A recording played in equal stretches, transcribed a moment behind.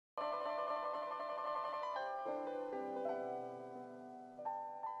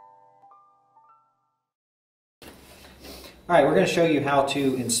Alright, we're going to show you how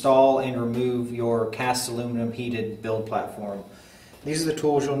to install and remove your cast aluminum heated build platform. These are the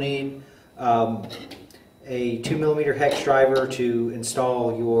tools you'll need. A 2mm hex driver to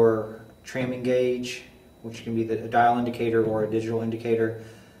install your tramming gauge, which can be a dial indicator or a digital indicator,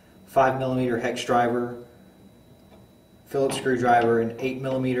 5mm hex driver, Phillips screwdriver, and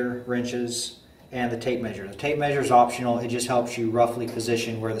 8mm wrenches, and the tape measure. The tape measure is optional. It just helps you roughly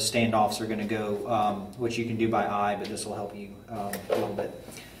position where the standoffs are going to go, which you can do by eye, but this will help you a little bit.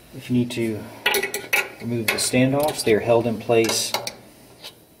 If you need to remove the standoffs, they are held in place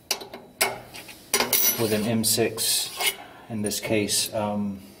with an M6, in this case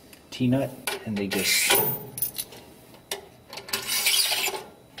T-nut, and they just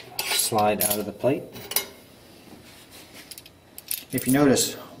slide out of the plate. If you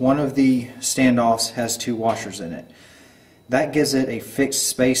notice, one of the standoffs has 2 washers in it. That gives it a fixed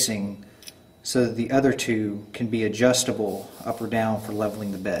spacing so that the other 2 can be adjustable up or down for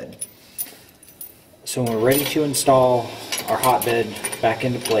leveling the bed. So when we're ready to install our hotbed back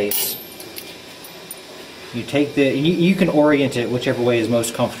into place, you take you can orient it whichever way is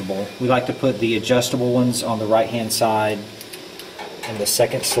most comfortable. We like to put the adjustable ones on the right hand side in the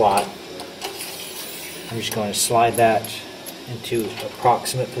second slot. I'm just going to slide that into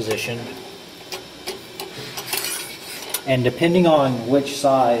approximate position, and depending on which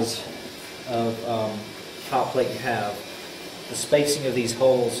size of hot plate you have, the spacing of these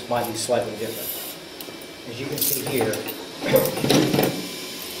holes might be slightly different. As you can see here,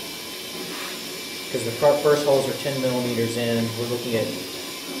 because the first holes are 10mm in, we're looking at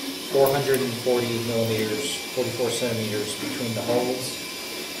 440mm, 44 centimeters between the holes.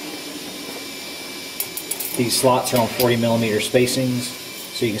 These slots are on 40mm spacings,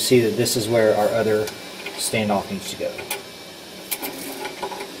 so you can see that this is where our other standoff needs to go.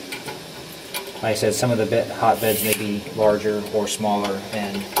 Like I said, some of the hotbeds may be larger or smaller,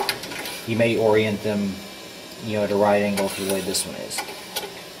 and you may orient them, at a right angle to the way this one is.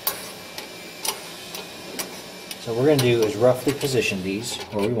 So what we're going to do is roughly position these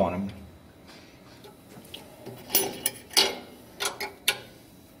where we want them.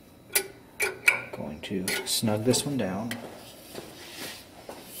 To snug this one down.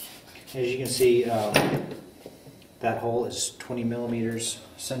 As you can see, that hole is 20mm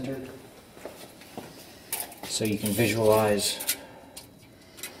centered, so you can visualize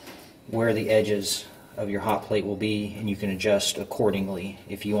where the edges of your hot plate will be, and you can adjust accordingly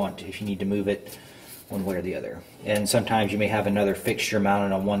if you want to, if you need to move it one way or the other. And sometimes you may have another fixture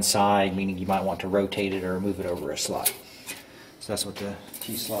mounted on one side, meaning you might want to rotate it or move it over a slot. So that's what the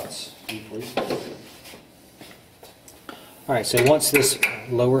T-slots do for you. Alright, so once this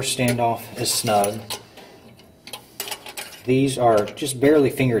lower standoff is snug, these are just barely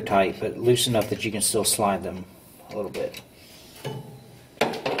finger tight, but loose enough that you can still slide them a little bit.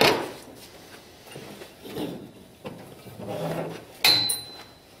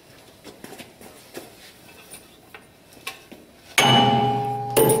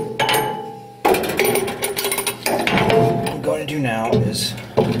 What I'm going to do now is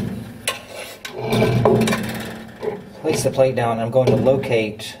place the plate down, and I'm going to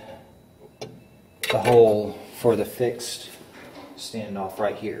locate the hole for the fixed standoff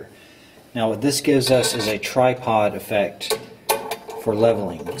right here. Now what this gives us is a tripod effect for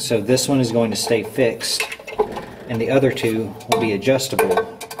leveling. So this one is going to stay fixed, and the other 2 will be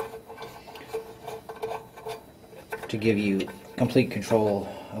adjustable to give you complete control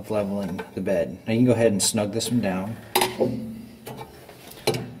of leveling the bed. Now you can go ahead and snug this one down.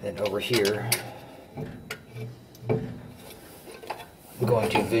 Then over here, I'm going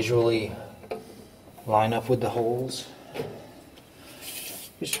to visually line up with the holes.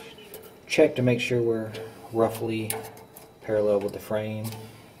 Just check to make sure we're roughly parallel with the frame.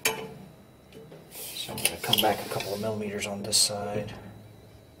 So I'm going to come back a couple of millimeters on this side.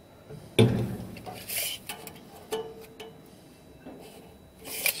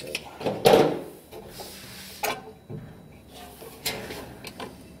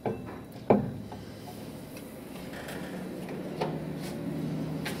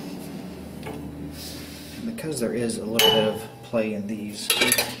 Because there is a little bit of play in these,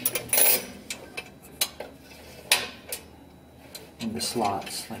 in the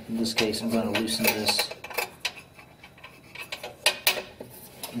slots, like in this case I'm going to loosen this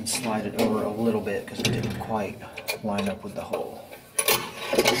and slide it over a little bit because it didn't quite line up with the hole.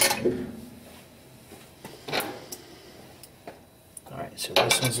 Alright, so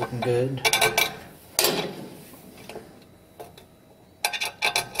this one's looking good.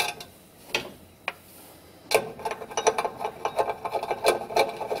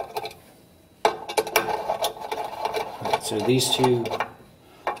 So these two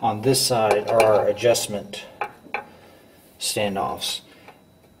on this side are our adjustment standoffs.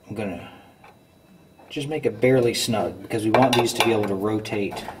 I'm going to just make it barely snug because we want these to be able to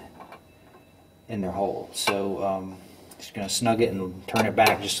rotate in their hole. So just going to snug it and turn it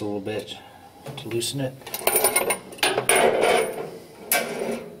back just a little bit to loosen it.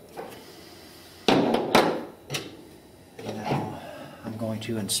 Now I'm going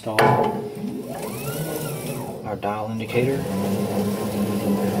to install our dial indicator.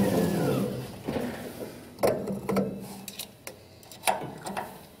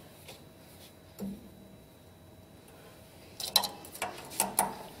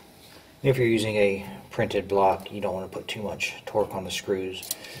 If you're using a printed block, you don't want to put too much torque on the screws,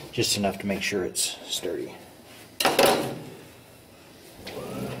 just enough to make sure it's sturdy.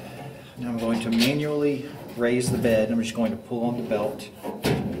 Now I'm going to manually raise the bed. I'm just going to pull on the belt.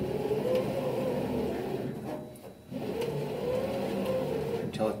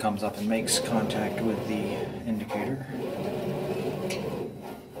 Until it comes up and makes contact with the indicator.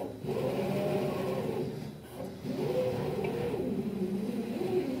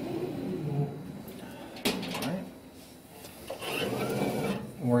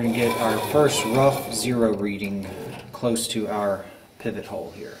 We're going to get our first rough zero reading close to our pivot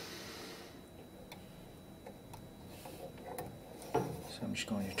hole here. So I'm just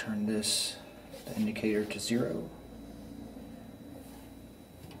going to turn the indicator to 0.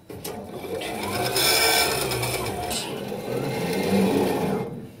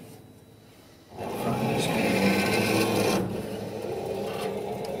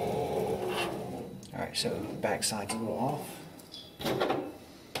 Alright, so back side's a little off.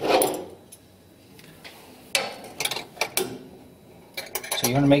 So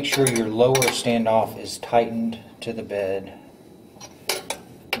you want to make sure your lower standoff is tightened to the bed.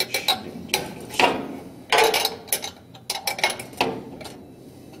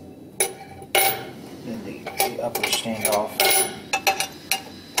 Then the upper standoff.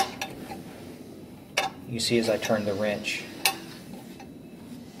 You see as I turn the wrench,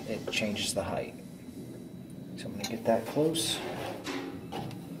 it changes the height. So I'm going to get that close.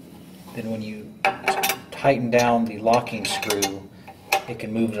 Then when you tighten down the locking screw, it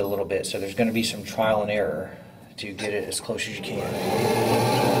can move it a little bit, so there's going to be some trial and error to get it as close as you can.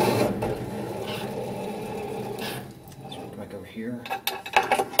 So we'll come back over here.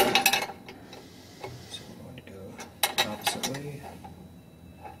 So we're going to go the opposite way.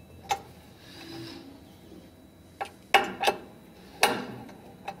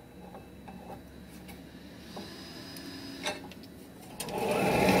 I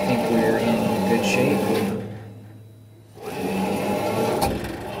think we're in good shape.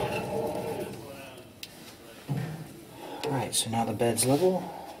 Alright, so now the bed's level.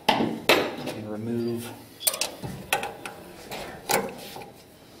 You can remove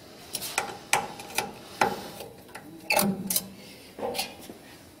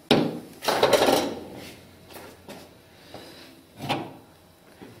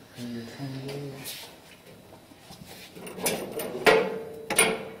your trim gauge.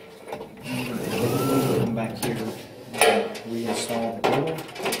 Come back here and reinstall the cable.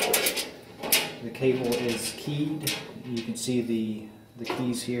 The cable is keyed. You can see the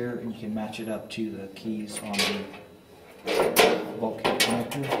keys here, and you can match it up to the keys on the bulkhead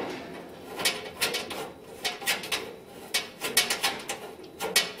connector.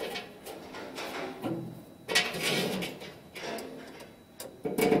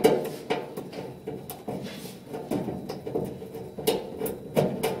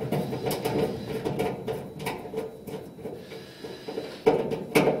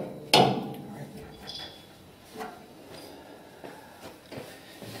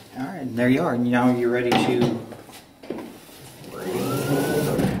 Alright, and there you are. Now you're ready to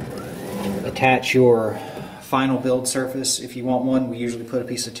attach your final build surface. If you want one, we usually put a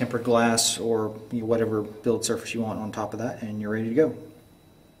piece of tempered glass or whatever build surface you want on top of that, and you're ready to go.